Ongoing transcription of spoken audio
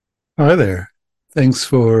Hi there. Thanks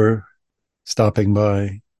for stopping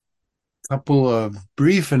by. Couple of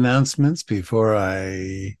brief announcements before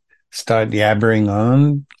I start yabbering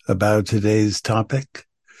on about today's topic.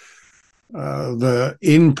 The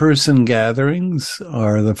in-person gatherings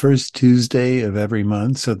are the first Tuesday of every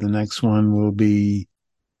month, so the next one will be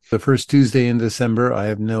the first Tuesday in December. I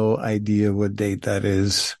have no idea what date that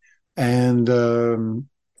is. And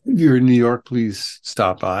if you're in New York, please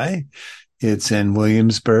stop by. It's in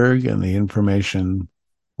Williamsburg, and the information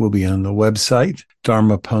will be on the website,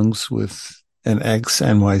 Dharma Punks with an X,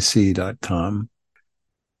 NYC.com.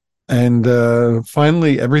 And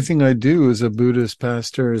finally, everything I do as a Buddhist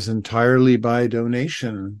pastor is entirely by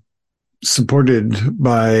donation, supported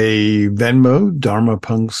by Venmo, Dharma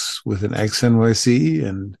Punks with an X, NYC,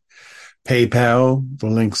 and PayPal. The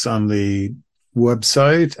link's on the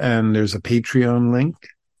website, and there's a Patreon link.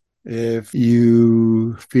 If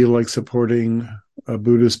you feel like supporting a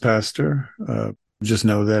Buddhist pastor, just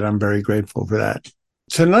know that I'm very grateful for that.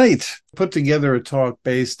 Tonight, put together a talk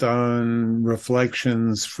based on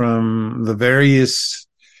reflections from the various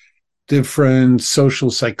different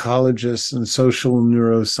social psychologists and social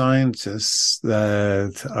neuroscientists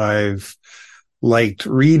that I've liked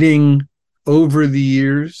reading over the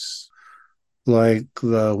years, like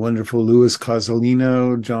the wonderful Louis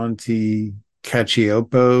Cozolino, John T.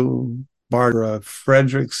 Cacioppo, Barbara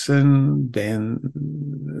Fredrickson,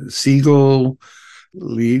 Dan Siegel,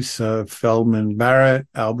 Lisa Feldman Barrett,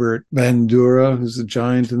 Albert Bandura, who's a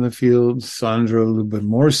giant in the field, Sandra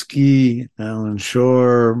Lubomirsky, Alan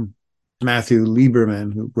Shore, Matthew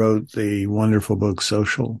Lieberman, who wrote the wonderful book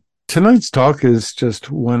Social. Tonight's talk is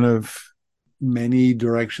just one of many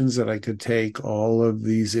directions that I could take all of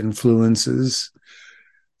these influences,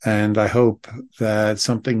 and I hope that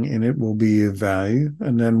something in it will be of value.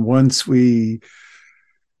 And then once we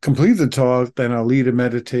complete the talk, then I'll lead a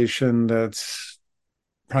meditation that's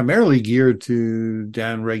primarily geared to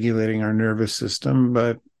down regulating our nervous system,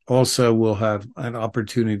 but also we'll have an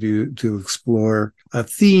opportunity to explore a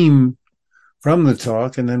theme from the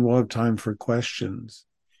talk, and then we'll have time for questions.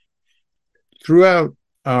 Throughout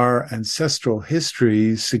our ancestral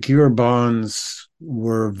history, secure bonds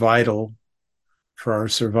were vital for our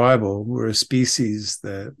survival. We're a species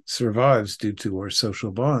that survives due to our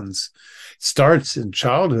social bonds. It starts in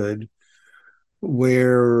childhood,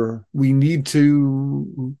 where we need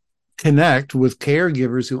to connect with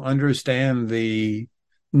caregivers who understand the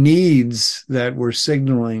needs that we're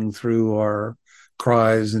signaling through our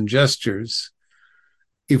cries and gestures.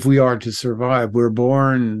 If we are to survive, we're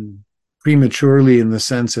born prematurely in the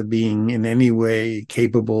sense of being in any way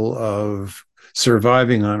capable of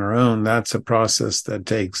surviving on our own. That's a process that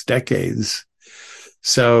takes decades.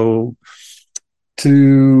 So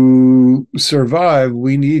to survive,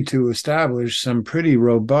 we need to establish some pretty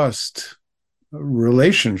robust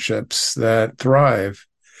relationships that thrive.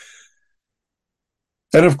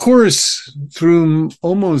 And of course, through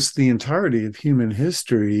almost the entirety of human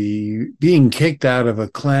history, being kicked out of a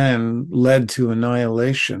clan led to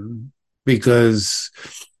annihilation, because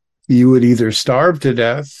you would either starve to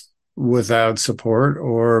death without support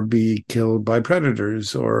or be killed by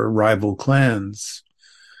predators or rival clans.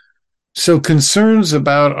 So concerns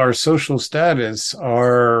about our social status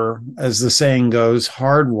are, as the saying goes,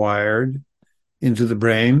 hardwired into the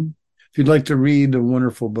brain. If you'd like to read a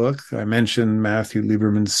wonderful book, I mentioned Matthew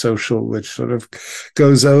Lieberman's Social, which sort of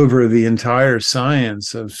goes over the entire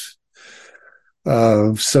science of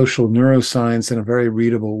social neuroscience in a very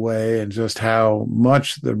readable way, and just how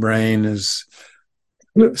much the brain is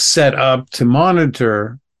set up to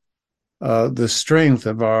monitor the strength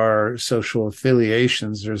of our social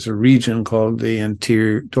affiliations. There's a region called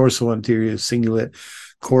the dorsal anterior cingulate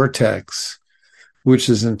cortex, which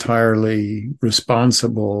is entirely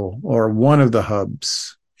responsible, or one of the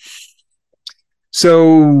hubs.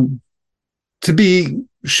 So to be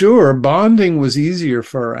sure, bonding was easier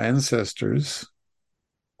for our ancestors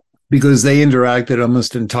because they interacted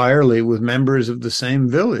almost entirely with members of the same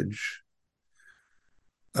village.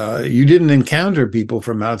 You didn't encounter people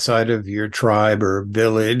from outside of your tribe or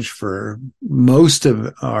village for most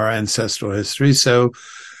of our ancestral history. So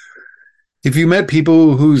if you met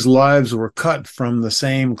people whose lives were cut from the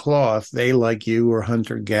same cloth, they, like you, were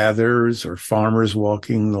hunter-gatherers or farmers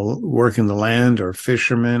working the land, or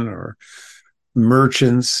fishermen or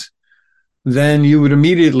merchants, then you would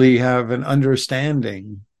immediately have an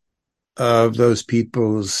understanding of those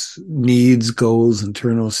people's needs, goals,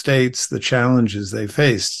 internal states, the challenges they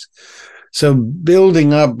faced. So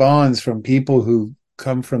building up bonds from people who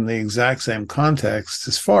come from the exact same context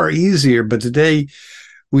is far easier. But today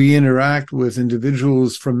we interact with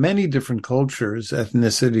individuals from many different cultures,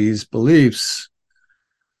 ethnicities, beliefs.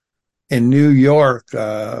 In New York,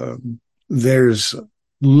 there's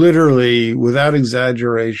literally, without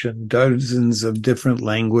exaggeration, dozens of different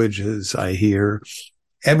languages I hear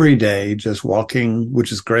every day just walking,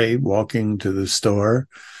 which is great, walking to the store.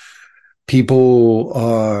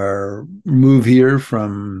 People move here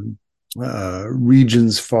from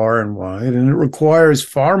regions far and wide, and it requires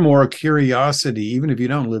far more curiosity, even if you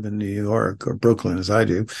don't live in New York or Brooklyn as I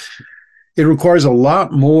do. It requires a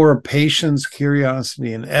lot more patience,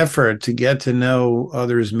 curiosity, and effort to get to know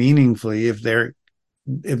others meaningfully if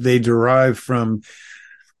they derive from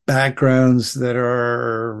backgrounds that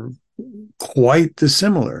are quite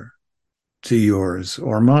dissimilar to yours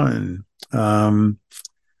or mine.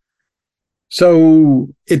 So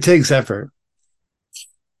it takes effort.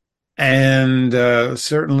 And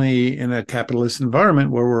certainly in a capitalist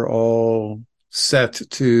environment where we're all set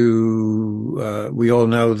to, we all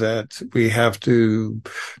know that we have to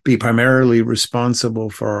be primarily responsible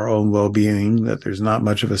for our own well-being, that there's not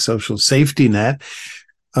much of a social safety net.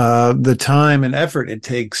 The time and effort it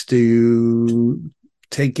takes to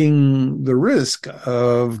taking the risk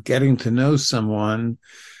of getting to know someone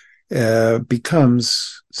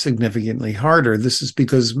becomes significantly harder. This is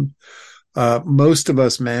because most of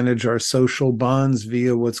us manage our social bonds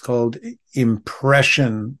via what's called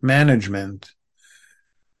impression management.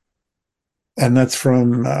 And that's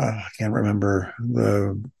from, I can't remember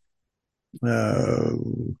who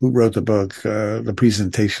wrote the book, The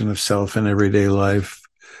Presentation of Self in Everyday Life.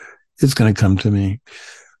 It's going to come to me.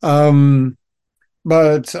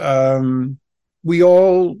 But we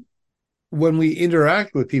all, when we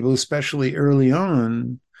interact with people, especially early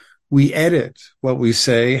on, we edit what we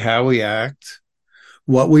say, how we act,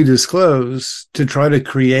 what we disclose to try to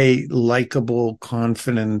create likable,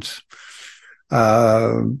 confident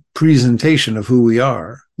presentation of who we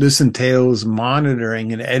are. This entails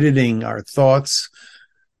monitoring and editing our thoughts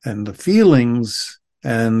and the feelings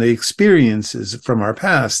and the experiences from our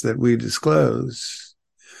past that we disclose.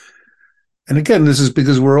 And again, this is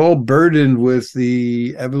because we're all burdened with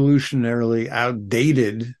the evolutionarily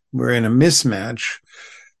outdated, we're in a mismatch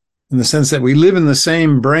in the sense that we live in the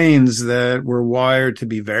same brains that were wired to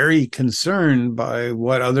be very concerned by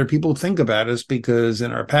what other people think about us, because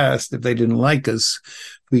in our past, if they didn't like us,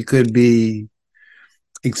 we could be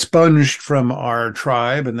expunged from our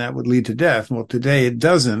tribe and that would lead to death. Well, today it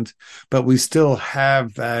doesn't, but we still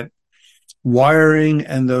have that wiring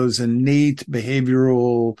and those innate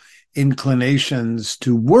behavioral inclinations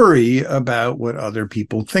to worry about what other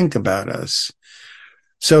people think about us.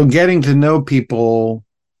 So getting to know people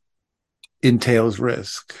entails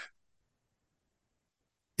risk.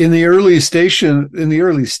 In the early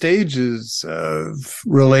stages of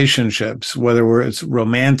relationships, whether it's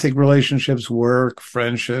romantic relationships, work,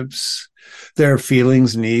 friendships, there are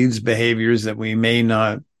feelings, needs, behaviors that we may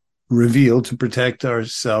not reveal to protect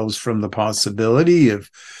ourselves from the possibility of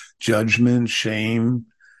judgment, shame,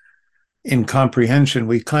 incomprehension.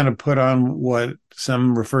 We kind of put on what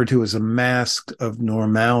some refer to as a mask of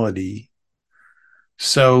normality.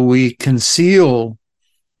 So we conceal,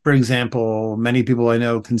 for example, many people I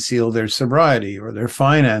know conceal their sobriety or their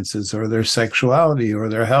finances or their sexuality or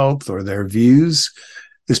their health or their views,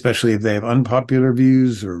 especially if they have unpopular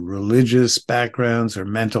views or religious backgrounds or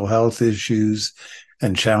mental health issues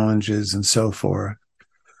and challenges and so forth.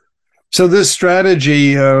 So this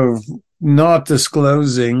strategy of not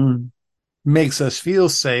disclosing makes us feel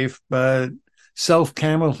safe, but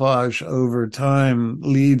self-camouflage over time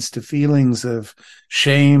leads to feelings of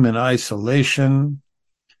shame and isolation.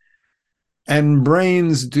 And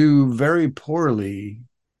brains do very poorly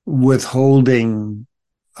withholding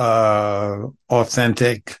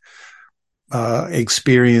authentic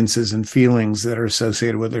experiences and feelings that are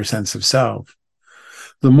associated with their sense of self.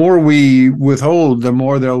 The more we withhold, the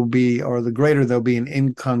more there'll be, or the greater there'll be an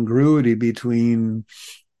incongruity between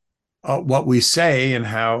what we say and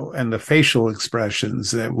and the facial expressions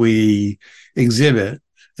that we exhibit.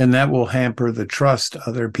 And that will hamper the trust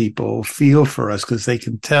other people feel for us because they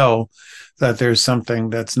can tell that there's something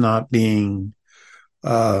that's not being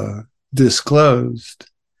disclosed.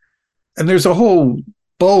 And there's a whole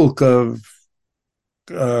bulk of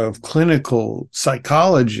clinical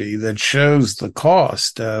psychology that shows the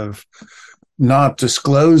cost of not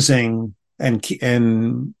disclosing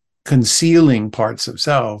and concealing parts of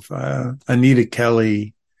self. Anita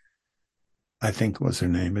Kelly, I think was her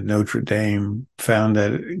name, at Notre Dame, found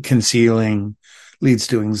that concealing leads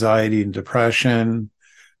to anxiety and depression.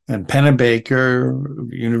 And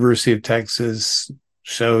Pennebaker, University of Texas,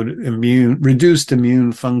 showed reduced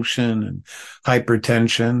immune function and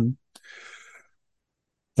hypertension.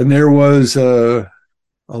 And there was a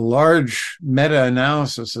large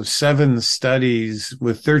meta-analysis of 7 studies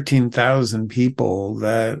with 13,000 people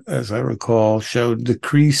that, as I recall, showed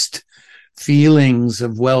decreased feelings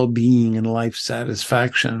of well-being and life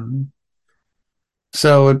satisfaction.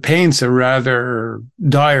 So it paints a rather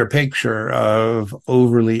dire picture of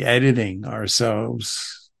overly editing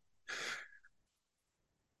ourselves.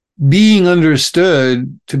 Being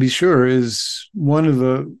understood, to be sure, is one of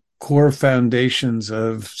the core foundations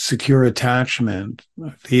of secure attachment.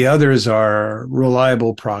 The others are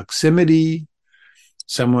reliable proximity,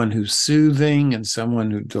 someone who's soothing and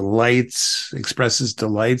someone who expresses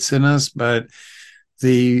delights in us. But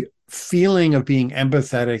the feeling of being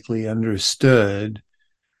empathetically understood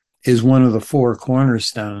is one of the 4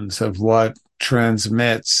 cornerstones of what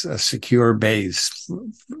transmits a secure base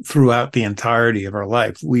throughout the entirety of our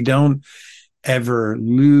life. We don't ever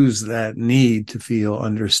lose that need to feel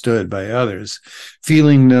understood by others.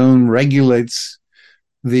 Feeling known regulates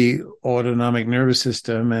the autonomic nervous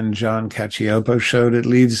system, and John Cacioppo showed it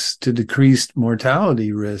leads to decreased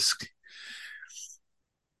mortality risk.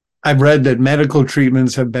 I've read that medical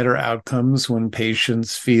treatments have better outcomes when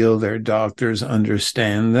patients feel their doctors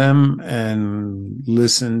understand them and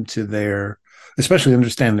especially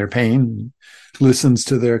understand their pain, listens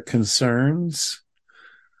to their concerns.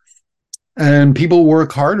 And people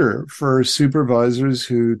work harder for supervisors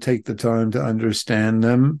who take the time to understand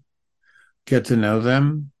them, get to know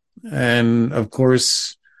them. And of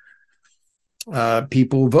course,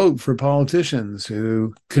 people vote for politicians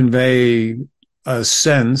who convey a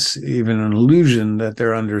sense, even an illusion, that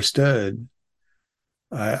they're understood.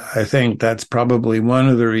 I think that's probably one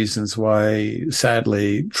of the reasons why,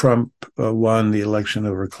 sadly, Trump won the election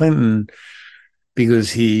over Clinton,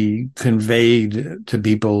 because he conveyed to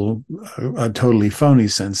people a totally phony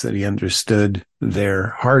sense that he understood their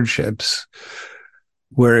hardships,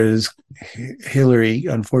 whereas Hillary,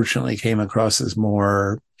 unfortunately, came across as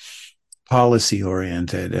more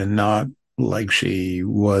policy-oriented and not like she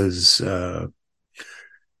was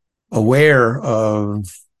aware of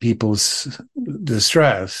people's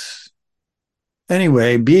distress.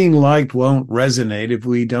 Anyway, being liked won't resonate if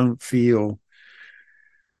we don't feel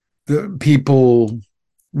the people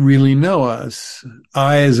really know us.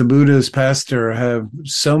 I, as a Buddhist pastor, have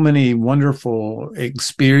so many wonderful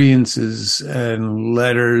experiences and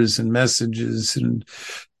letters and messages, and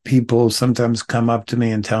people sometimes come up to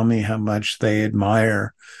me and tell me how much they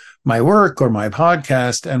admire my work or my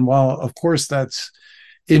podcast. And while, of course, that's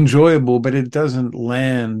enjoyable, but it doesn't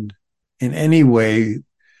land in any way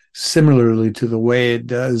similarly to the way it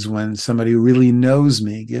does when somebody who really knows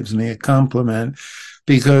me gives me a compliment.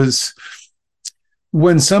 Because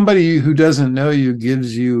when somebody who doesn't know you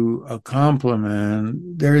gives you a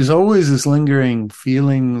compliment, there is always this lingering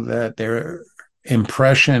feeling that their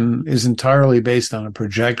impression is entirely based on a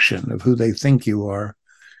projection of who they think you are,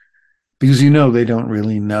 because they don't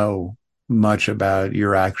really know much about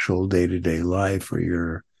your actual day-to-day life or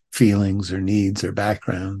your feelings or needs or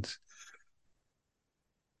backgrounds.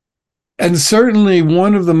 And certainly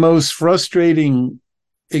one of the most frustrating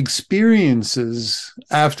experiences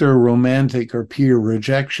after romantic or peer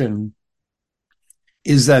rejection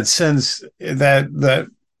is that sense, that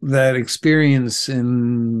experience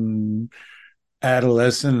in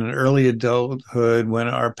adolescent and early adulthood when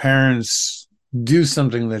our parents do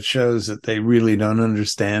something that shows that they really don't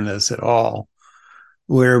understand us at all,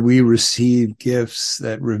 where we receive gifts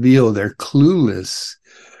that reveal they're clueless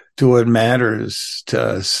to what matters to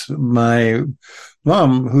us. My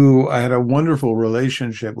mom, who I had a wonderful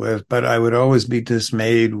relationship with, but I would always be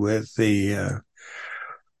dismayed with the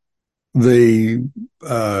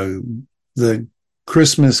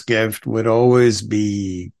Christmas gift would always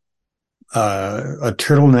be a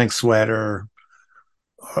turtleneck sweater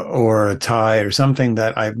or a tie or something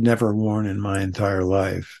that I've never worn in my entire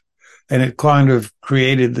life. And it kind of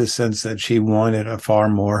created the sense that she wanted a far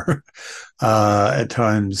more, at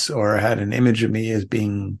times, or had an image of me as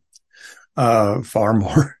being far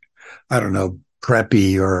more, I don't know,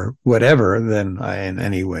 preppy or whatever than I in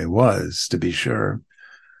any way was, to be sure.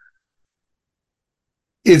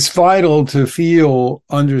 It's vital to feel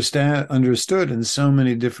understood in so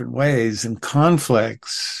many different ways, and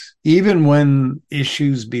conflicts, even when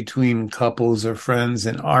issues between couples or friends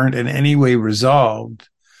and aren't in any way resolved,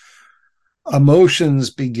 emotions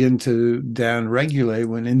begin to downregulate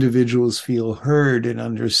when individuals feel heard and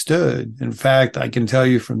understood. In fact, I can tell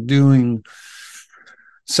you from doing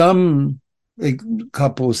some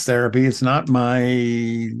couples therapy. It's not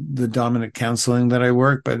the dominant counseling that I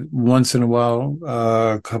work, but once in a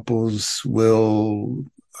while, couples will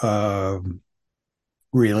uh,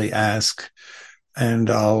 really ask, and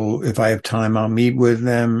if I have time, I'll meet with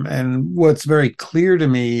them. And what's very clear to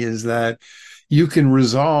me is that you can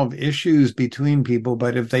resolve issues between people,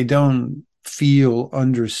 but if they don't feel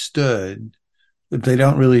understood, if they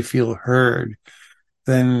don't really feel heard,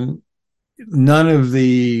 then none of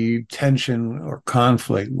the tension or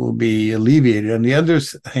conflict will be alleviated. On the other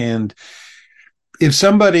hand, if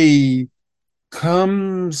somebody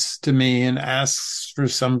comes to me and asks for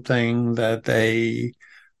something that they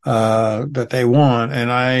want,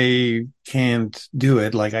 and I can't do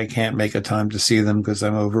it, like I can't make a time to see them because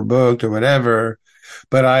I'm overbooked or whatever,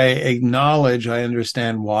 but I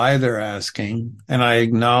understand why they're asking, and I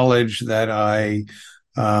acknowledge that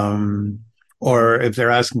um, or if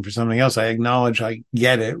they're asking for something else, I acknowledge I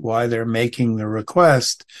get it, why they're making the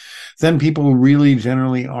request, then people really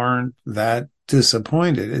generally aren't that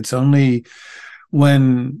disappointed. It's only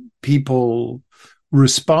when people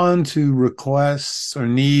respond to requests or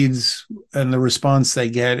needs and the response they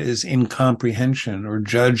get is incomprehension or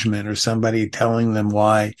judgment or somebody telling them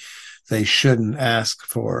why they shouldn't ask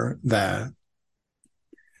for that.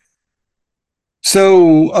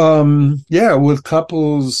 So, yeah, with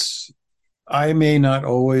couples, I may not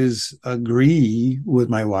always agree with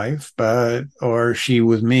my wife, or she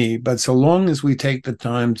with me, but so long as we take the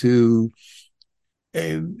time to,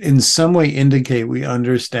 in some way, indicate we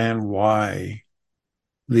understand why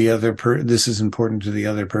this is important to the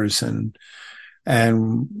other person,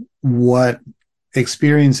 and what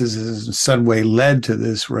experiences in some way led to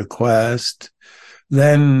this request,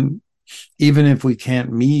 then even if we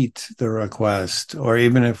can't meet the request, or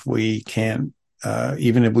even if we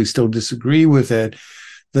still disagree with it,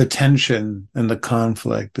 the tension and the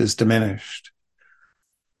conflict is diminished.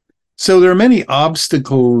 So there are many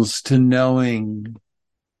obstacles to knowing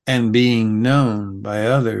and being known by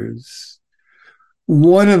others.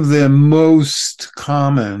 One of the most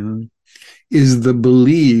common is the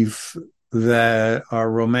belief that our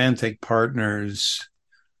romantic partners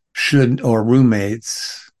or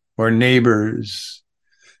roommates or neighbors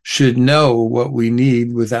should know what we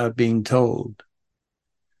need without being told.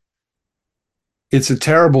 It's a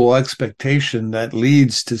terrible expectation that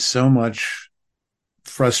leads to so much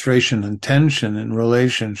frustration and tension in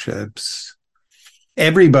relationships.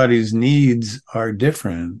 Everybody's needs are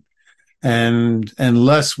different. And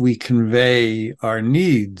unless we convey our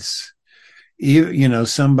needs,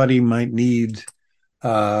 somebody might need,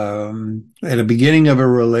 at the beginning of a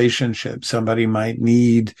relationship, somebody might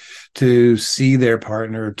need to see their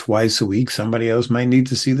partner twice a week. Somebody else might need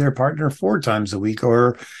to see their partner 4 times a week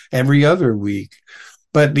or every other week.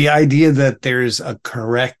 But the idea that there's a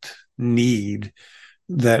correct need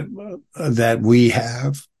that we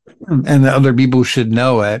have and that other people should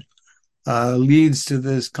know it, leads to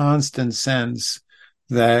this constant sense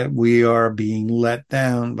that we are being let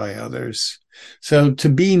down by others. So to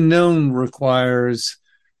be known requires,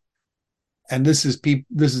 and this is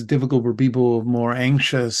difficult for people with more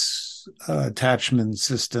anxious attachment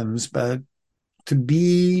systems, but to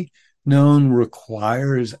be known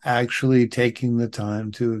requires actually taking the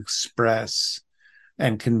time to express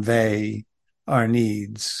and convey our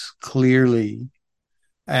needs clearly.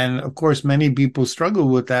 And of course, many people struggle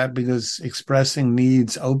with that because expressing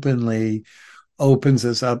needs openly opens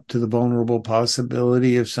us up to the vulnerable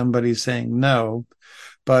possibility of somebody saying no,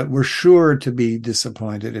 but we're sure to be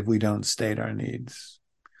disappointed if we don't state our needs.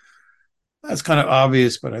 That's kind of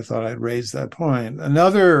obvious, but I thought I'd raise that point.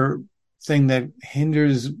 Another thing that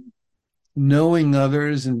hinders knowing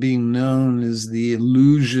others and being known is the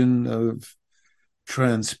illusion of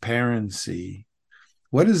transparency.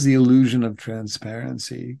 What is the illusion of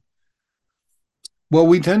transparency? Well,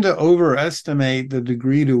 we tend to overestimate the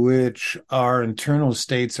degree to which our internal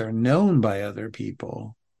states are known by other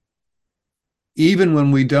people. Even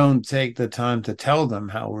when we don't take the time to tell them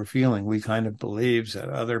how we're feeling, we kind of believe that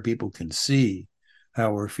other people can see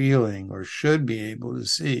how we're feeling or should be able to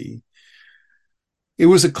see. It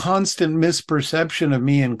was a constant misperception of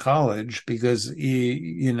me in college because,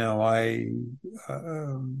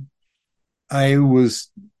 I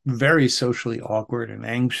was very socially awkward and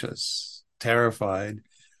anxious, terrified,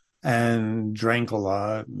 and drank a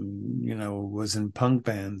lot, and, was in punk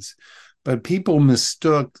bands. But people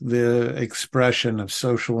mistook the expression of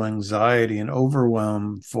social anxiety and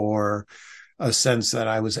overwhelm for a sense that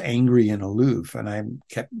I was angry and aloof. And I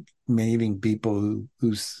kept meeting people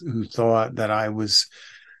who thought that I was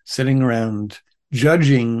sitting around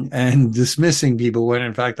judging and dismissing people when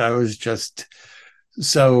in fact I was just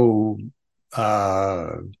so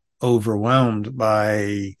uh, overwhelmed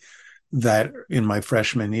by that in my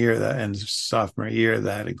freshman year, that and sophomore year,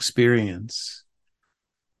 that experience.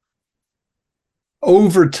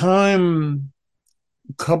 Over time,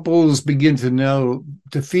 couples begin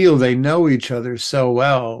to feel they know each other so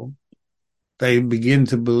well. They begin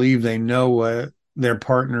to believe they know what their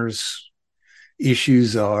partner's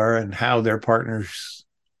issues are and how their partners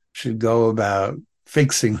should go about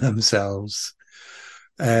fixing themselves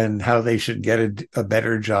and how they should get a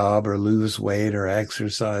better job or lose weight or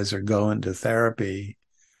exercise or go into therapy.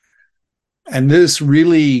 And this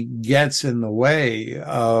really gets in the way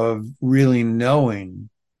of really knowing.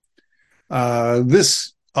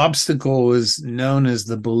 This obstacle is known as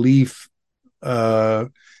the belief uh,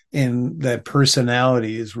 in that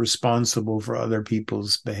personality is responsible for other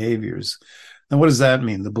people's behaviors. And what does that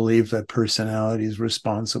mean? The belief that personality is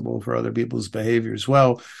responsible for other people's behaviors.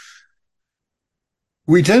 Well,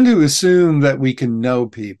 we tend to assume that we can know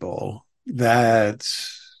people, that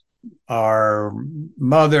our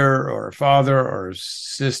mother or father or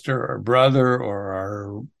sister or brother or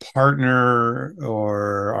our partner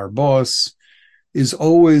or our boss is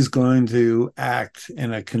always going to act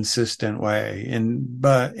in a consistent way,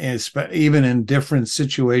 but even in different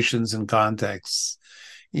situations and contexts,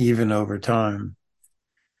 even over time,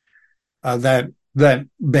 that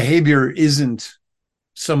behavior isn't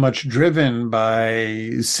so much driven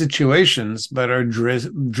by situations, but are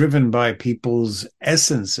driven by people's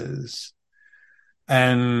essences.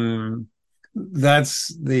 And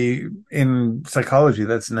in psychology,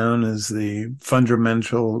 that's known as the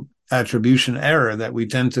fundamental attribution error, that we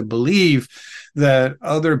tend to believe that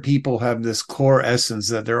other people have this core essence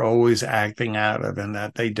that they're always acting out of, and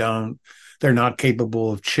that they're not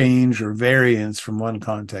capable of change or variance from one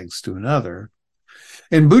context to another.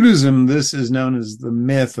 In Buddhism, this is known as the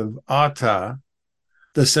myth of Atta,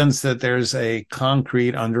 the sense that there's a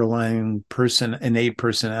concrete underlying innate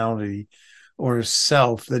personality or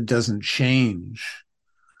self that doesn't change.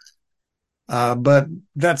 But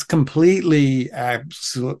that's completely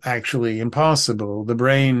actually impossible. The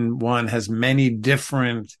brain, one, has many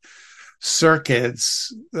different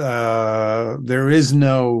circuits. There is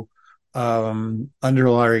no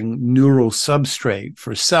underlying neural substrate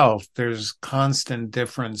for self. There's constant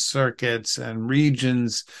different circuits and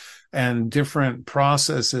regions and different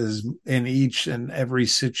processes in each and every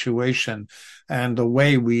situation. And the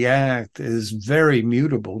way we act is very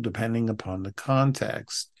mutable depending upon the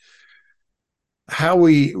context. How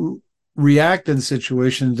we react in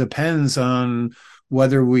situations depends on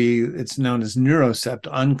whether it's known as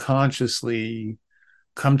neurocept, unconsciously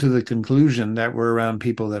come to the conclusion that we're around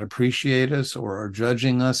people that appreciate us or are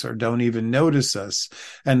judging us or don't even notice us.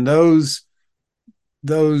 And those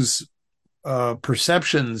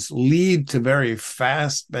perceptions lead to very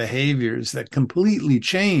fast behaviors that completely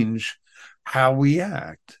change how we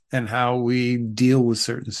act and how we deal with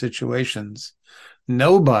certain situations.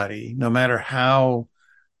 Nobody, no matter how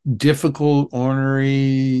difficult,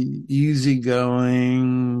 ornery,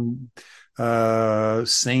 easygoing,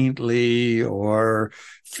 saintly, or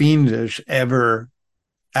fiendish, ever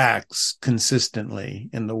acts consistently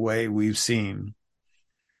in the way we've seen.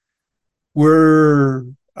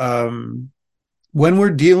 When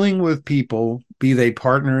we're dealing with people, be they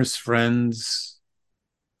partners, friends,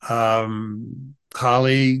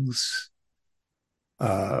 colleagues,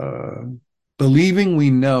 believing we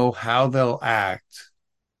know how they'll act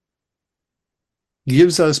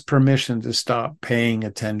gives us permission to stop paying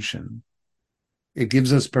attention. It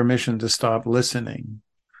gives us permission to stop listening.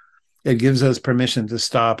 It gives us permission to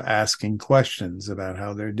stop asking questions about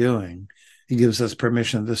how they're doing. It gives us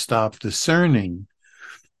permission to stop discerning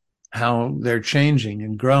how they're changing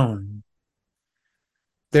and growing.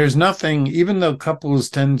 There's nothing, even though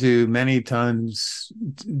couples many times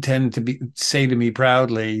say to me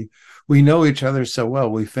proudly, we know each other so well,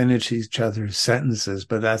 we finish each other's sentences,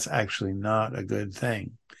 but that's actually not a good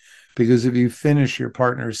thing. Because if you finish your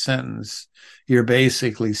partner's sentence, you're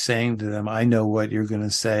basically saying to them, I know what you're going to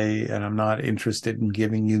say, and I'm not interested in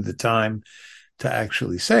giving you the time to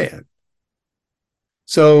actually say it.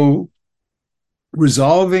 So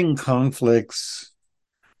resolving conflicts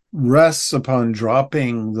rests upon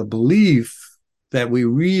dropping the belief that we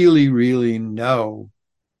really, really know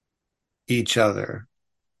each other,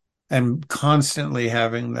 and constantly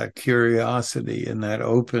having that curiosity and that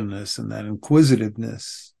openness and that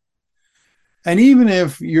inquisitiveness. And even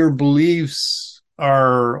if your beliefs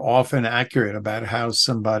are often accurate about how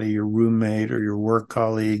somebody, your roommate or your work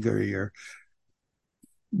colleague or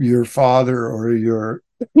your father or your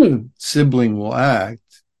sibling will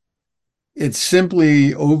act, it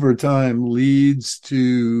simply over time leads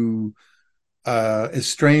to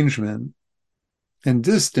estrangement and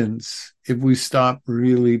distance if we stop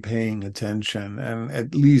really paying attention and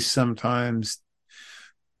at least sometimes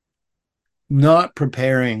not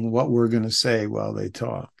preparing what we're going to say while they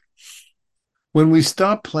talk. When we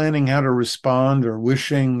stop planning how to respond or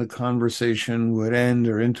wishing the conversation would end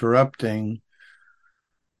or interrupting,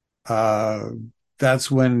 uh,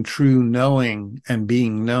 that's when true knowing and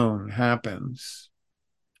being known happens.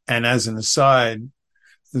 And as an aside,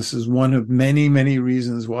 this is one of many, many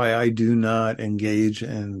reasons why I do not engage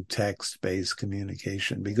in text-based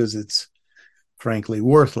communication, because it's frankly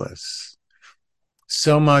worthless.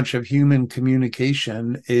 So much of human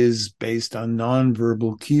communication is based on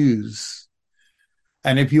nonverbal cues.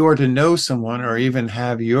 And if you are to know someone or even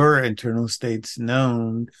have your internal states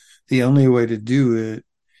known, the only way to do it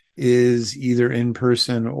is either in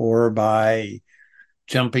person or by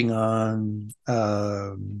jumping on,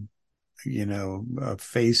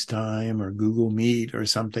 FaceTime or Google Meet or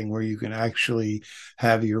something where you can actually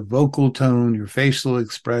have your vocal tone, your facial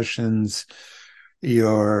expressions,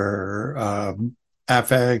 your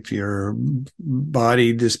affect, your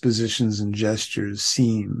body dispositions and gestures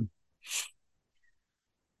seen.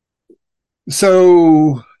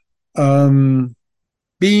 So,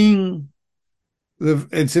 being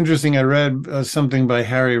it's interesting. I read something by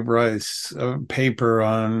Harry Bryce, a paper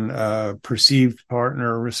on perceived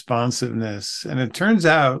partner responsiveness. And it turns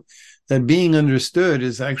out that being understood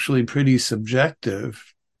is actually pretty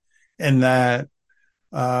subjective, and that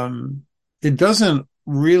it doesn't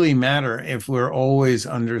really matter if we're always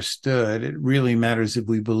understood. It really matters if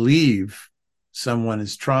we believe someone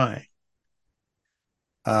is trying.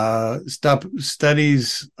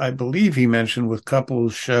 Studies, I believe he mentioned, with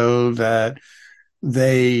couples show that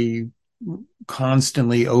they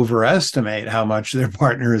constantly overestimate how much their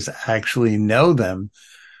partners actually know them,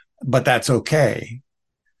 but that's okay.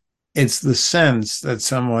 It's the sense that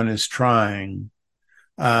someone is trying,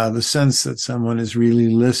 the sense that someone is really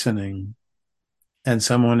listening and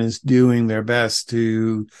someone is doing their best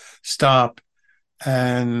to stop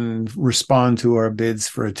and respond to our bids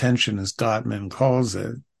for attention, as Gottman calls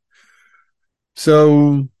it.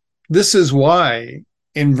 So this is why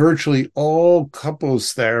in virtually all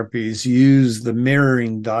couples therapies use the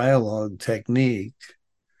mirroring dialogue technique.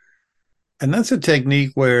 And that's a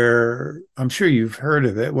technique where I'm sure you've heard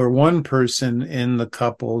of it, where one person in the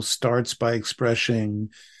couple starts by expressing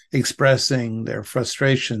their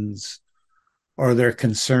frustrations or their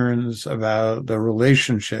concerns about the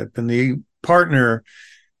relationship. And the partner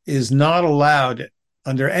is not allowed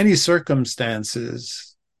under any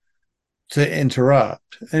circumstances to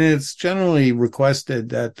interrupt. And it's generally requested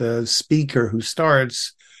that the speaker who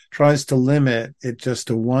starts tries to limit it just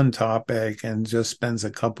to one topic and just spends a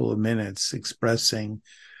couple of minutes expressing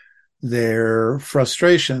their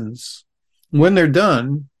frustrations. When they're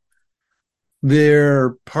done,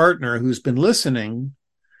 their partner who's been listening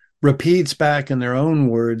repeats back in their own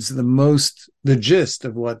words the gist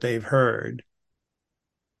of what they've heard,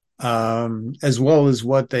 as well as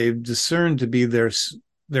what they've discerned to be their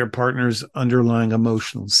partner's underlying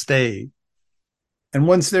emotional state. And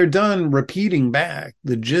once they're done repeating back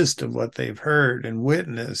the gist of what they've heard and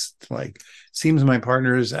witnessed, like, seems my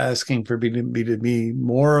partner is asking for me to be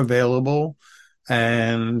more available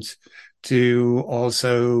and to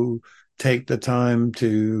also take the time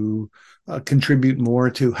to contribute more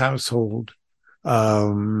to household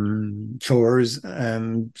chores.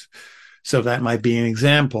 And so that might be an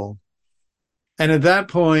example. And at that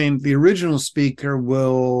point, the original speaker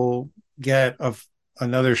will get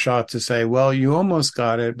another shot to say, well, you almost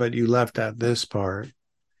got it, but you left out this part.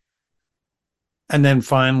 And then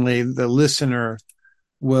finally, the listener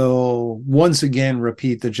will once again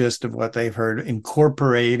repeat the gist of what they've heard,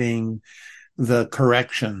 incorporating the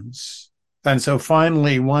corrections. And so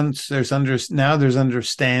finally, once there's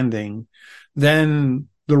understanding, then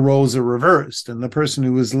the roles are reversed and the person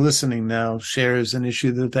who is listening now shares an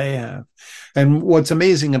issue that they have. And what's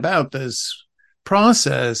amazing about this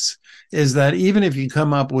process is that even if you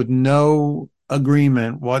come up with no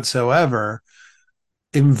agreement whatsoever,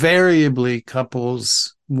 invariably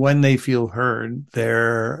couples, when they feel heard,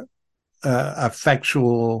 their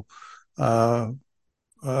affectual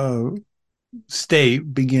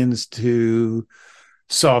state begins to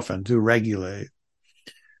soften, to regulate.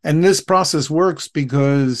 And this process works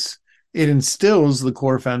because it instills the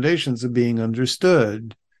core foundations of being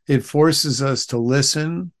understood. It forces us to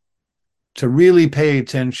listen, to really pay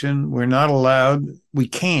attention. We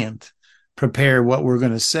can't prepare what we're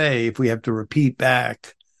going to say if we have to repeat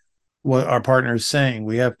back what our partner is saying.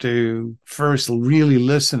 We have to first really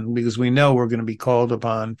listen because we know we're going to be called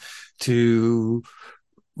upon to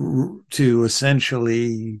to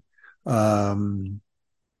essentially um,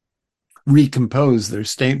 recompose their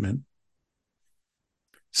statement.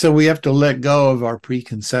 So we have to let go of our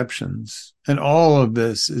preconceptions. And all of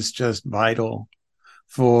this is just vital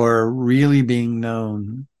for really being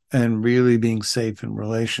known and really being safe in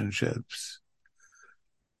relationships.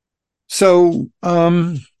 So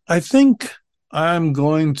I think I'm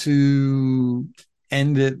going to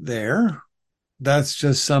end it there. That's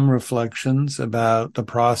just some reflections about the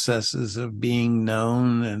processes of being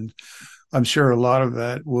known. And I'm sure a lot of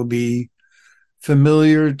that will be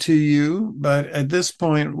familiar to you. But at this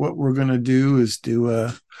point, what we're going to do is do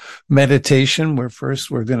a meditation where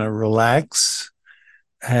first we're going to relax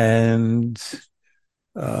and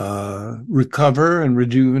recover and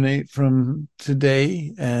rejuvenate from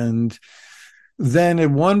today. And then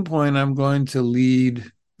at one point, I'm going to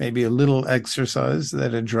lead maybe a little exercise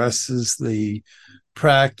that addresses the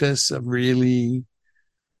practice of really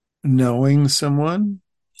knowing someone.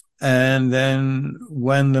 And then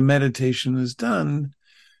when the meditation is done,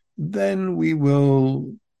 then we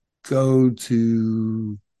will go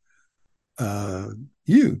to uh,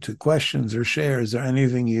 you to questions or shares or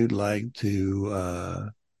anything you'd like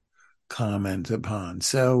to comment upon.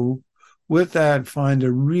 So, with that, find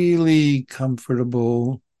a really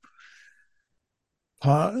comfortable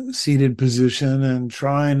seated position and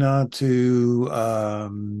try not to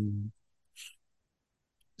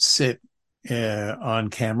sit on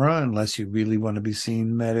camera unless you really want to be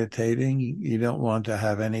seen meditating. You don't want to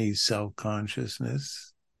have any self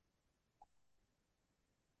consciousness.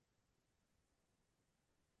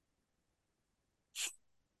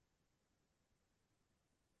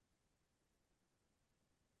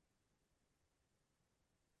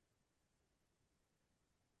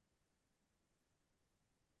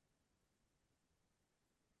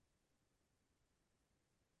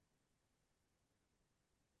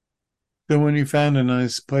 So when you found a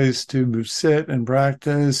nice place to sit and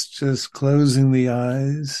practice, just closing the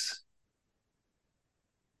eyes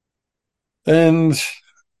and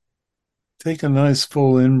take a nice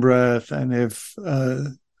full in breath. And if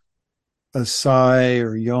a sigh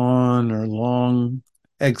or yawn or long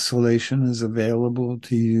exhalation is available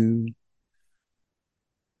to you,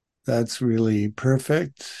 that's really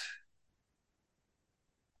perfect.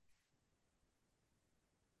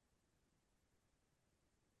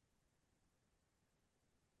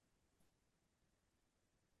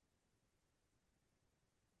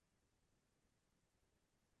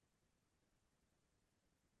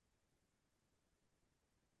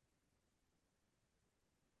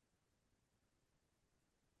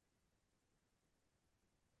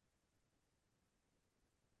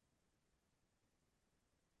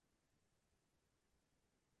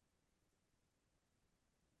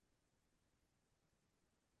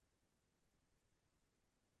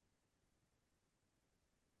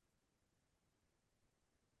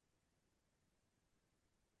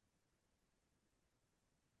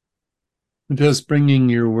 Just bringing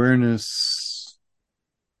your awareness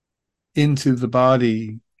into the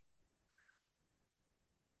body,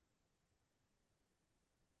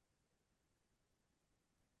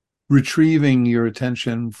 retrieving your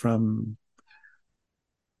attention from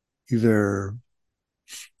either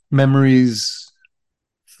memories,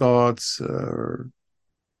 thoughts, or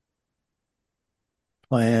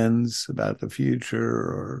plans about the future,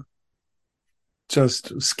 or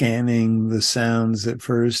just scanning the sounds at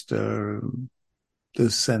first, the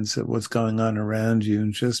sense of what's going on around you,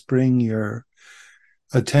 and just bring your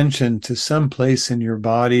attention to some place in your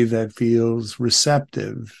body that feels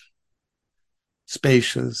receptive,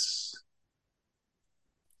 spacious.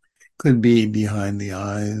 Could be behind the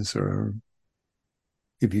eyes, or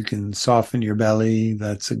if you can soften your belly,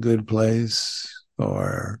 that's a good place,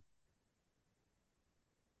 or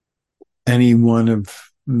any one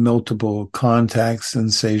of multiple contact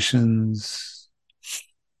sensations,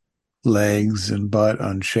 legs and butt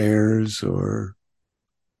on chairs, or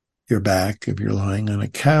your back if you're lying on a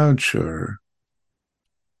couch, or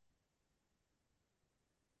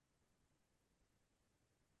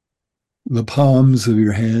the palms of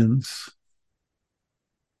your hands.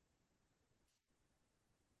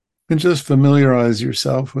 And just familiarize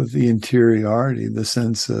yourself with the interiority, the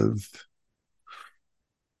sense of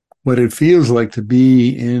what it feels like to be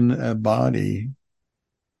in a body.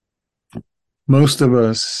 Most of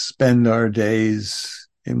us spend our days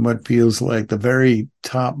in what feels like the very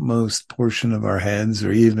topmost portion of our heads,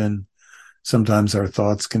 or even sometimes our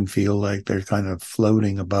thoughts can feel like they're kind of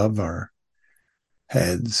floating above our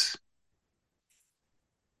heads.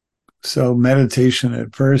 So meditation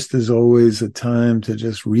at first is always a time to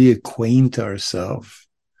just reacquaint ourselves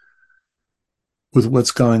with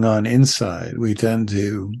what's going on inside. We tend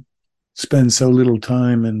to spend so little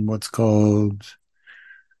time in what's called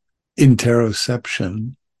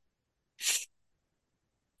interoception,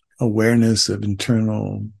 awareness of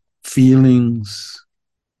internal feelings,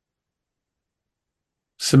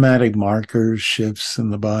 somatic markers, shifts in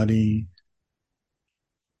the body.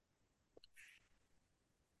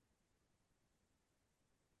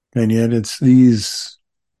 And yet it's these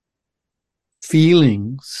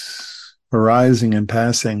feelings arising and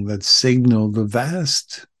passing that signal the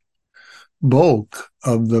vast bulk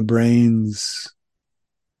of the brain's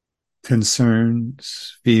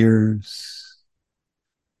concerns, fears,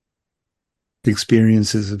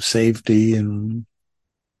 experiences of safety, and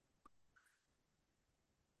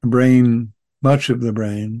the brain, much of the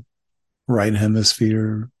brain, right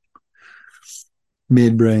hemisphere,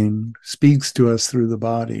 midbrain, speaks to us through the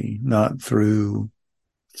body, not through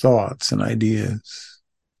thoughts and ideas.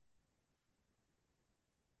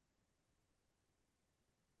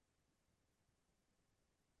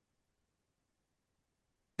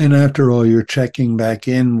 And after all, you're checking back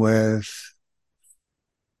in with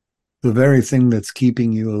the very thing that's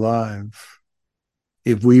keeping you alive.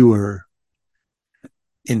 If we were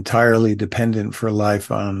entirely dependent for life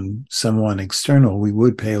on someone external, we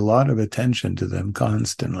would pay a lot of attention to them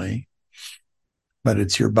constantly. But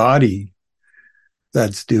it's your body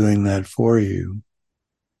that's doing that for you.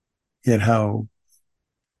 Yet, how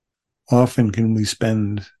often can we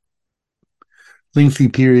spend lengthy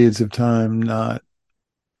periods of time not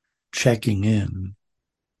checking in?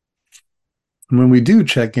 And when we do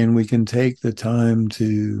check in, we can take the time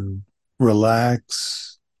to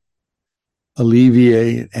relax,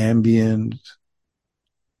 alleviate ambient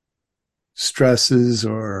stresses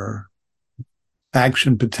or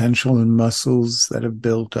action potential in muscles that have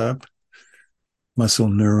built up, muscle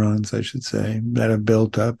neurons, I should say, that have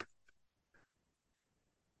built up,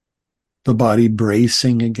 the body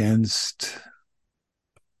bracing against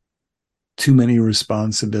too many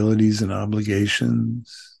responsibilities and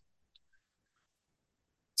obligations.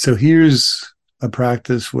 So here's a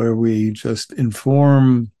practice where we just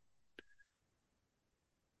inform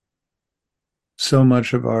so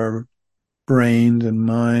much of our brain and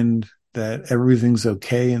mind that everything's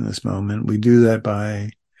okay in this moment. We do that by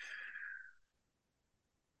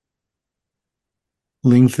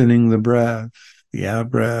lengthening the breath, the out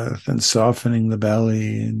breath, and softening the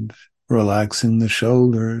belly and relaxing the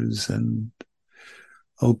shoulders and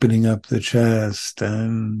opening up the chest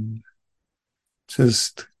and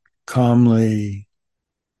just calmly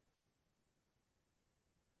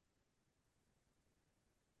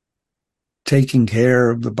taking care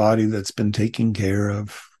of the body that's been taking care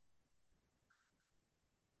of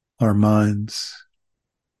our minds.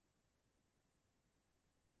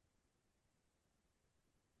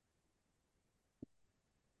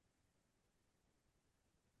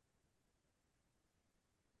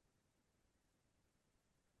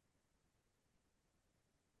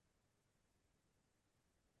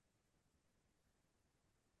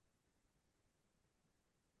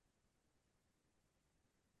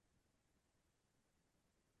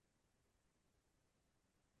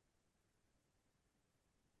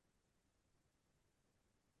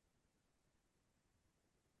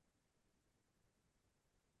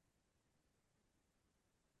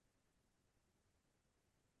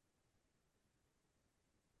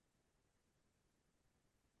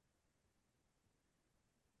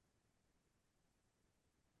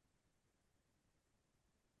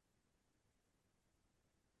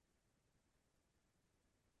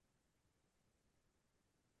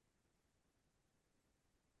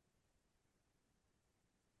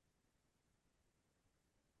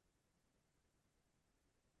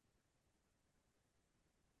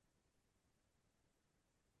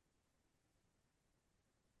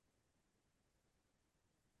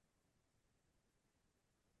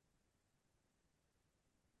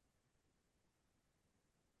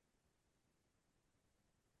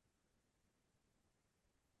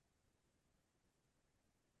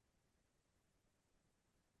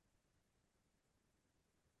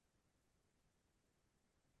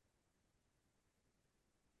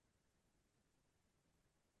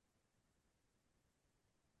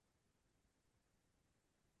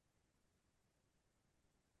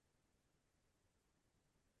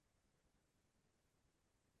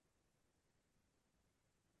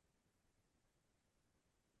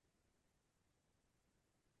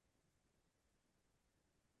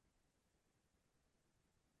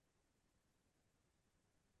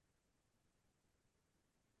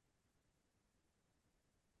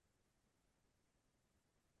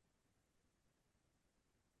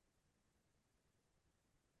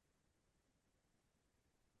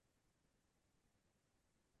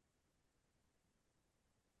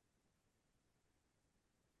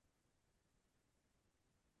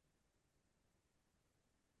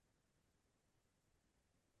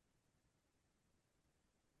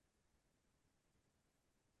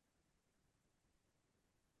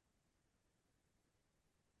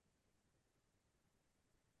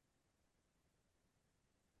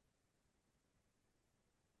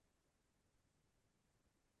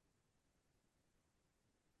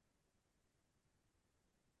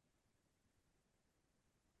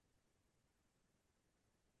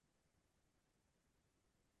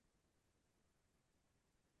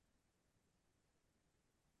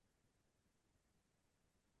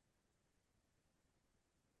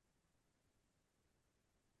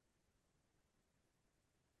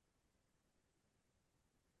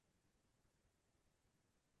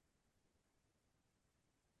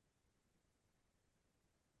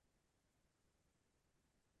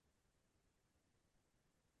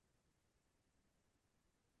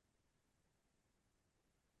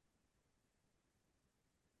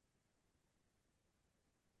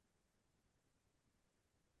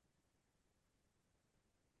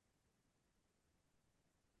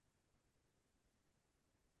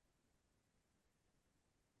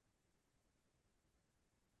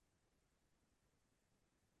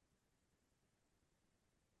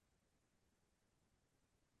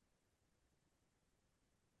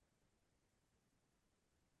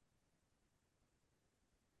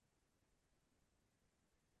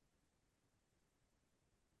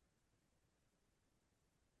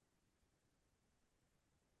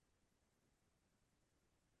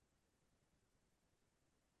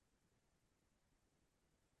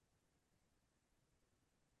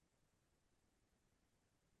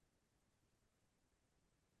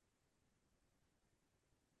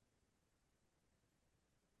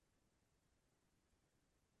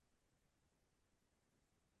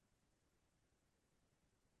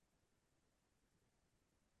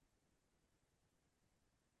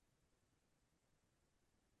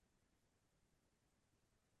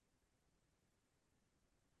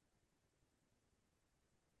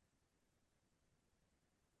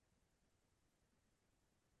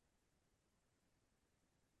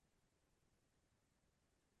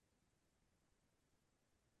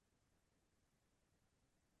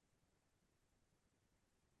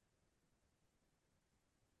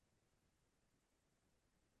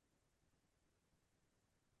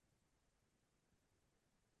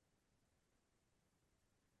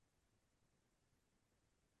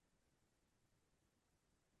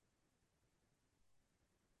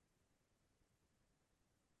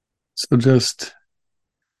 So just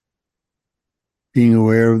being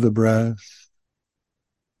aware of the breath,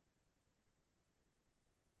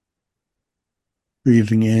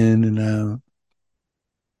 breathing in and out.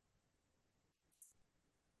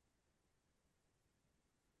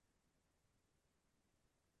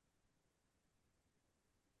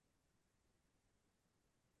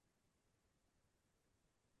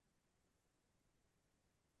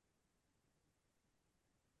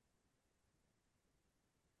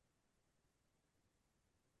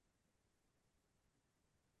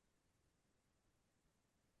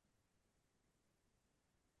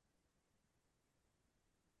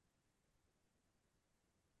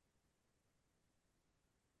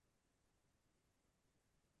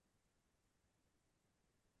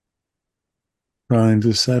 Trying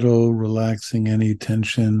to settle, relaxing any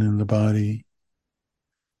tension in the body.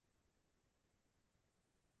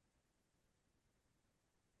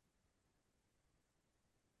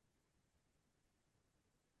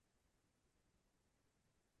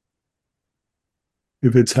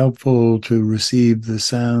 If it's helpful to receive the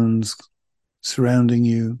sounds surrounding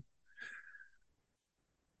you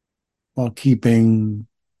while keeping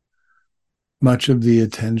much of the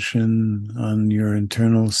attention on your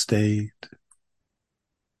internal state,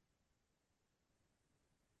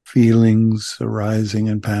 feelings arising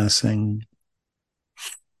and passing.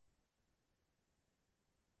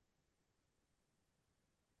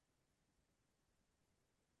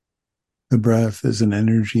 The breath is an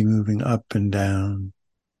energy moving up and down.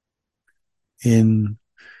 Inhalations,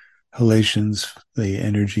 the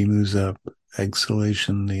energy moves up.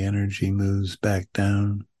 Exhalation, the energy moves back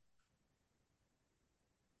down.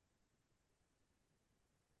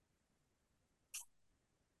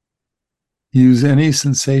 Use any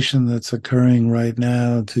sensation that's occurring right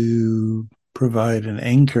now to provide an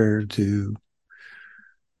anchor to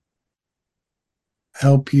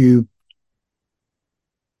help you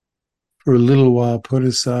for a little while put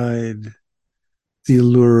aside the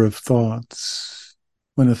allure of thoughts.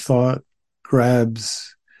 When a thought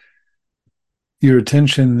grabs your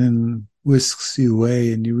attention and whisks you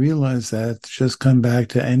away, and you realize that, just come back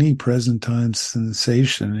to any present time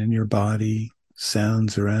sensation in your body,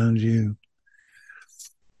 sounds around you,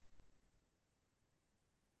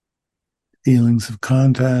 feelings of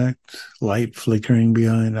contact, light flickering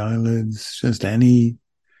behind eyelids, just any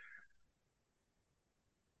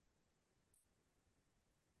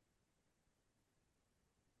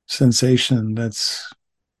sensation that's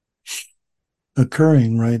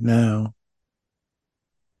occurring right now.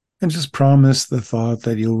 And just promise the thought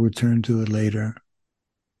that you'll return to it later.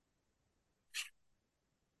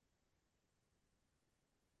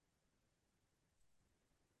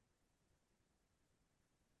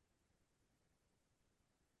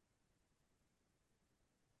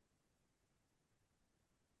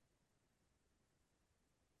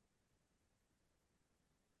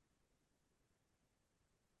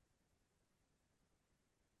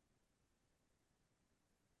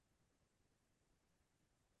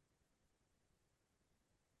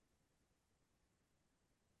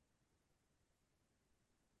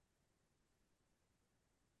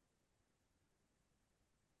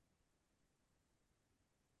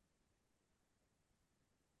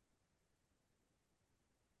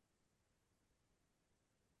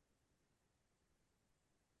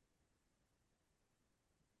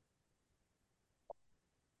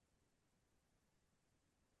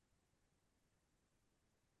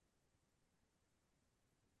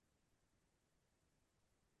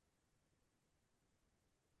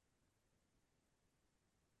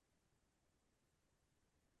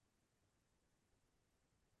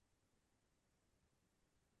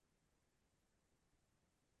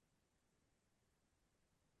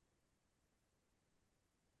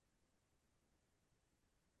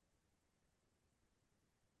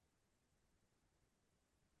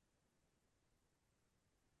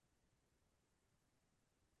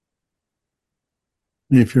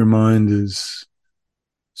 If your mind is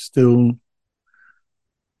still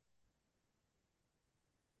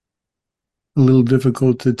a little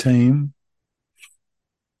difficult to tame,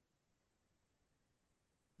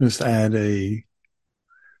 just add a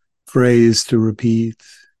phrase to repeat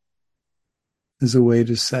as a way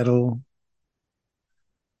to settle.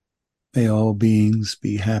 May all beings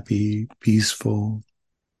be happy, peaceful,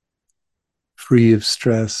 free of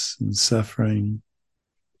stress and suffering.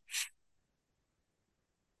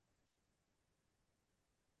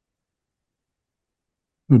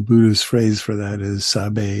 The Buddhist phrase for that is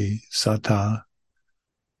Sabbe Sata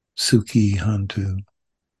Sukhi Hantu.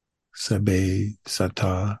 Sabbe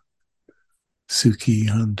Sata Sukhi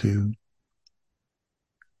Hantu.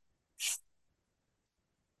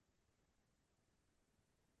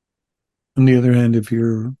 On the other hand, if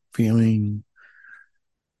you're feeling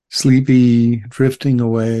sleepy, drifting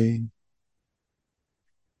away,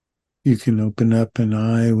 you can open up an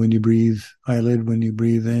eyelid when you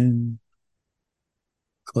breathe in,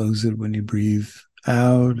 close it when you breathe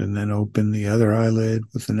out, and then open the other eyelid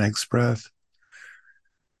with the next breath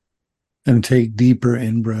and take deeper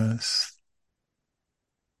in breaths.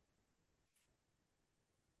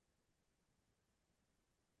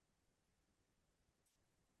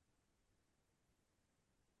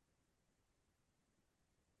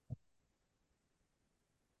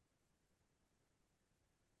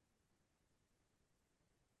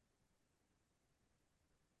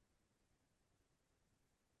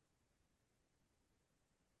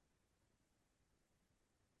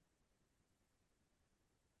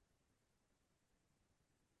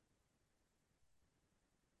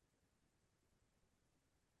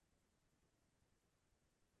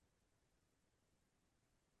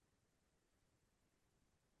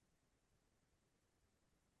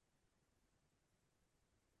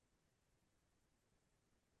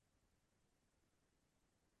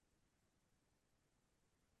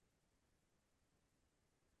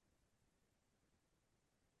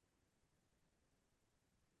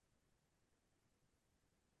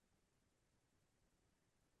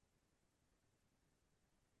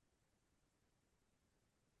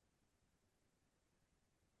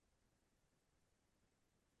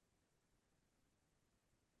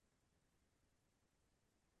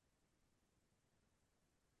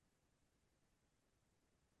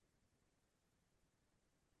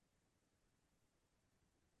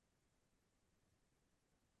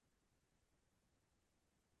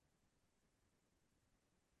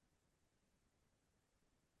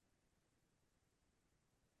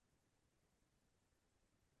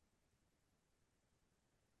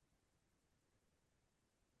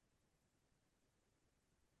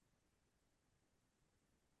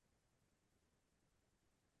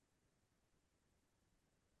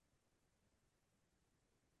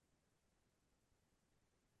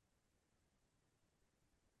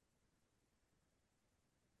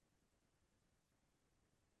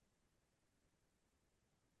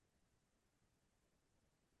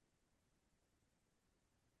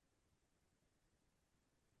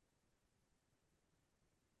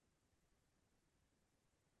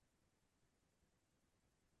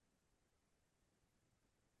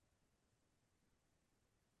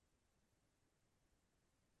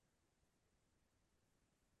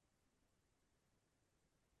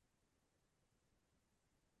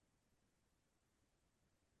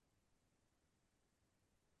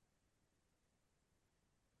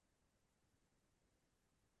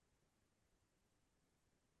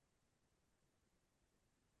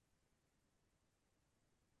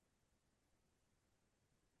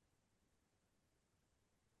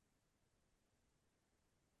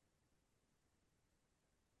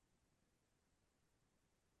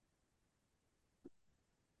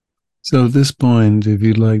 So at this point, if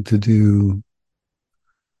you'd like to do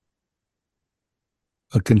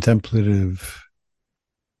a contemplative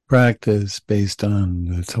practice based on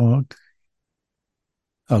the talk,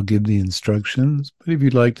 I'll give the instructions. But if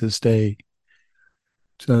you'd like to stay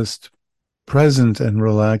just present and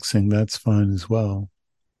relaxing, that's fine as well.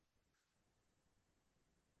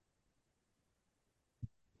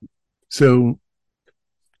 So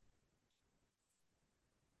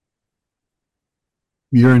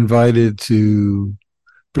you're invited to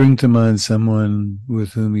bring to mind someone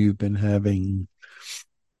with whom you've been having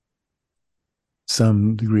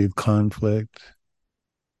some degree of conflict.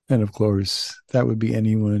 And of course, that would be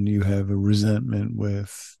anyone you have a resentment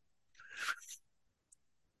with,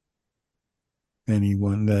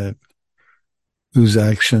 anyone that whose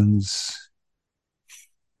actions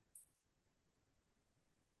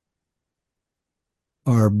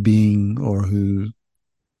are being, or who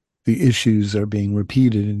the issues are being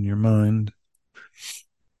repeated in your mind.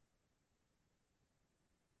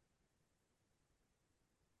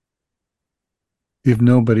 If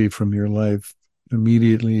nobody from your life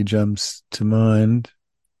immediately jumps to mind,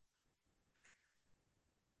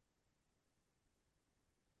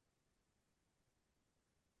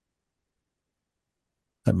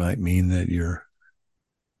 that might mean that you're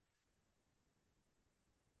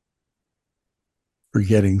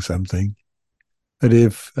forgetting something. But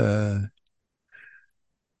if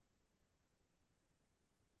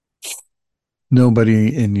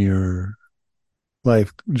nobody in your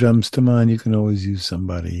life jumps to mind, you can always use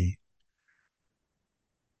somebody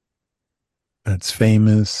that's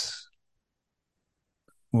famous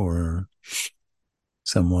or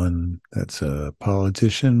someone that's a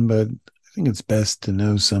politician. But I think it's best to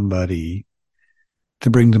know somebody to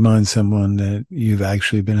bring to mind someone that you've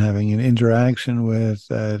actually been having an interaction with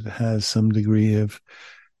that has some degree of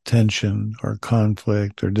tension or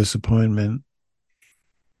conflict or disappointment.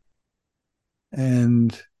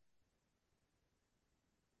 And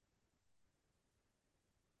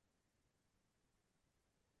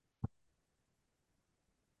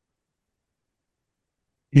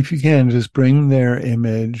if you can, just bring their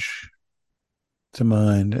image to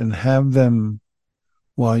mind and have them,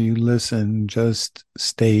 while you listen, just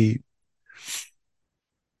state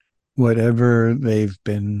whatever they've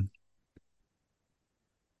been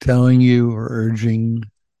telling you or urging,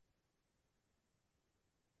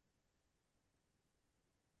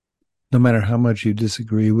 no matter how much you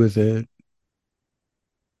disagree with it.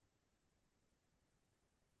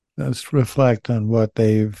 Just reflect on what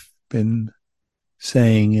they've been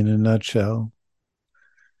saying in a nutshell.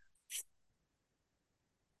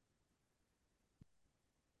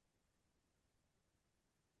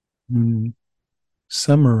 And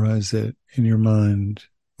summarize it in your mind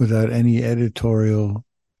without any editorial,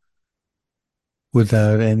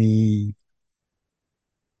 without any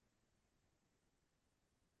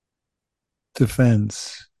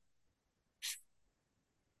defense.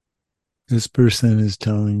 This person is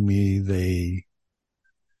telling me they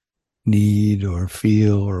need or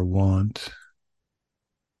feel or want.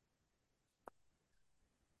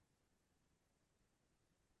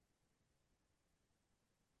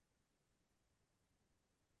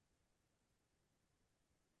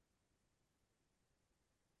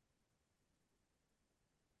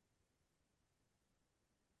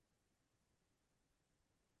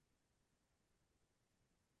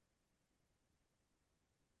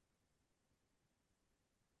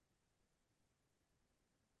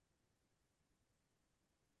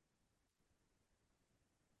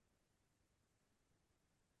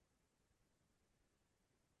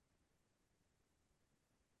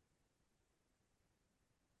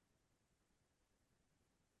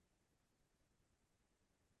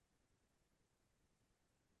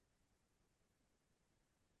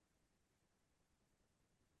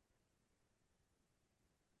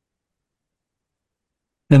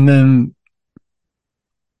 And then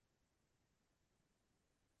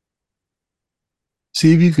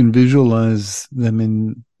see if you can visualize them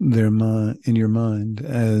in their mind, in your mind,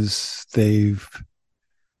 as they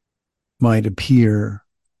might appear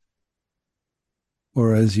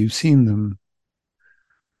or as you've seen them,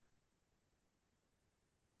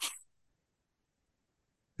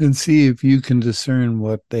 and see if you can discern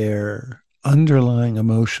what their underlying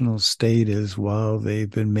emotional state is while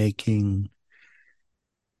they've been making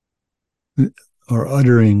or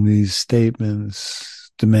uttering these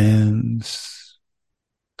statements, demands,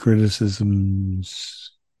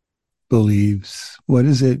 criticisms, beliefs. What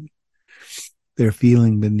is it they're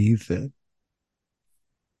feeling beneath it?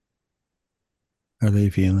 Are they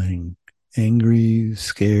feeling angry,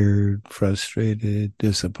 scared, frustrated,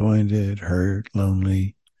 disappointed, hurt,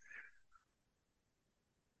 lonely?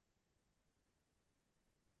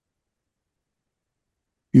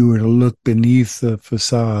 You were to look beneath the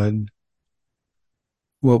facade,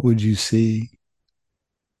 what would you see?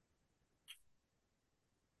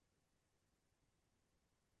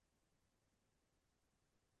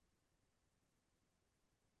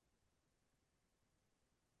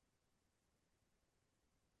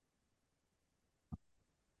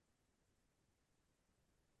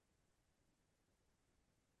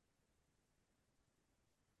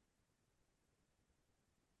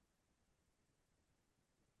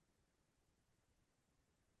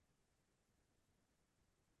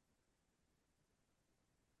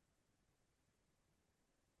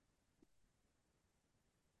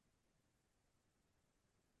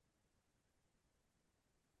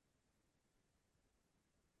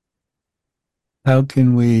 How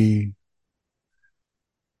can we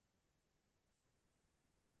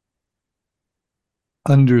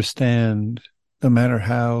understand, no matter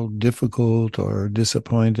how difficult or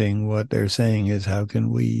disappointing what they're saying is, how can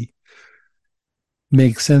we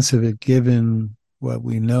make sense of it given what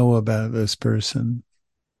we know about this person?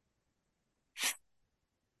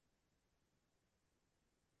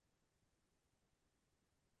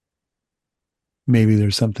 Maybe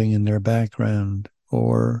there's something in their background,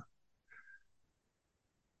 or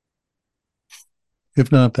if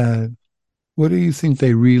not that, what do you think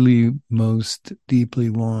they really most deeply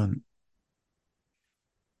want?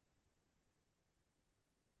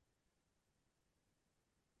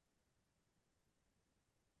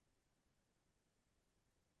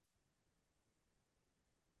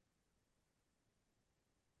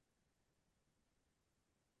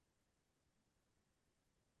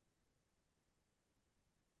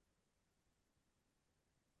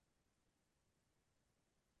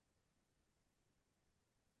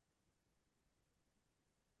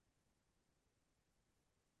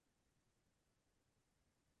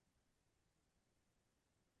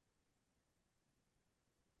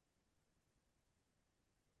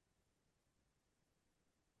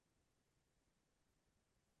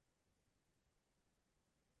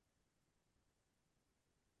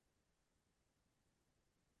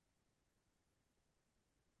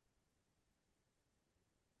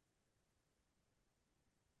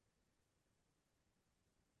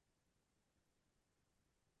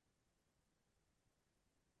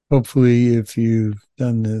 Hopefully, if you've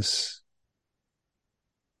done this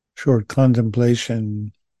short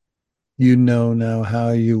contemplation, you know now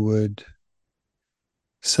how you would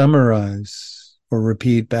summarize or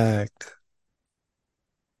repeat back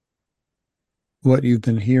what you've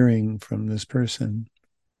been hearing from this person.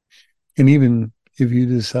 And even if you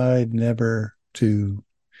decide never to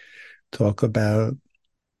talk about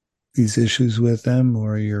these issues with them,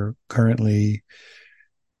 or you're currently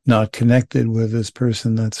not connected with this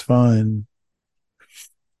person, that's fine.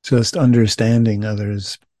 Just understanding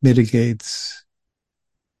others mitigates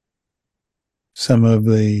some of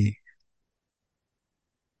the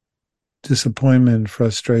disappointment,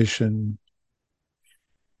 frustration.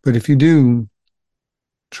 But if you do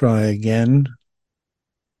try again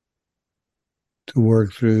to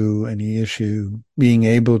work through any issue, being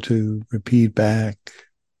able to repeat back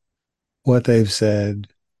what they've said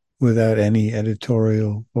without any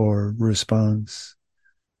editorial or response,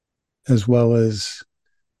 as well as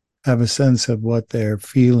have a sense of what they're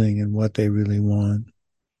feeling and what they really want,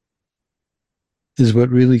 is what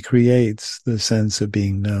really creates the sense of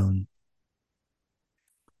being known.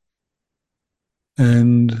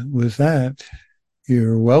 And with that,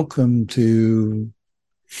 you're welcome to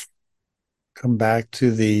come back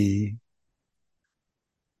to the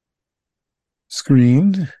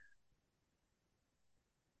screen,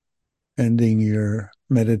 ending your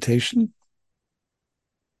meditation.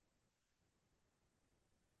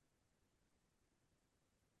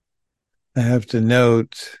 I have to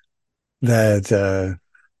note that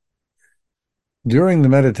during the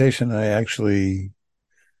meditation, I actually,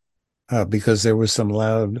 because there was some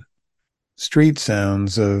loud street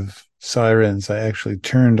sounds of sirens, I actually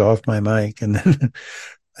turned off my mic, and then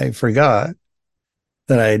I forgot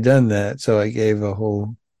that I had done that. So I gave a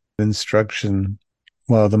whole instruction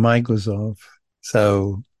while the mic was off.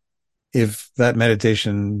 So if that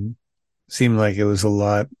meditation seemed like it was a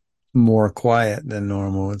lot more quiet than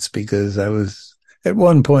normal, it's because I was at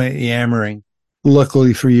one point yammering.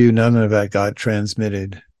 Luckily for you, none of that got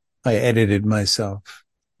transmitted. I edited myself,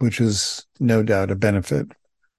 which was no doubt a benefit.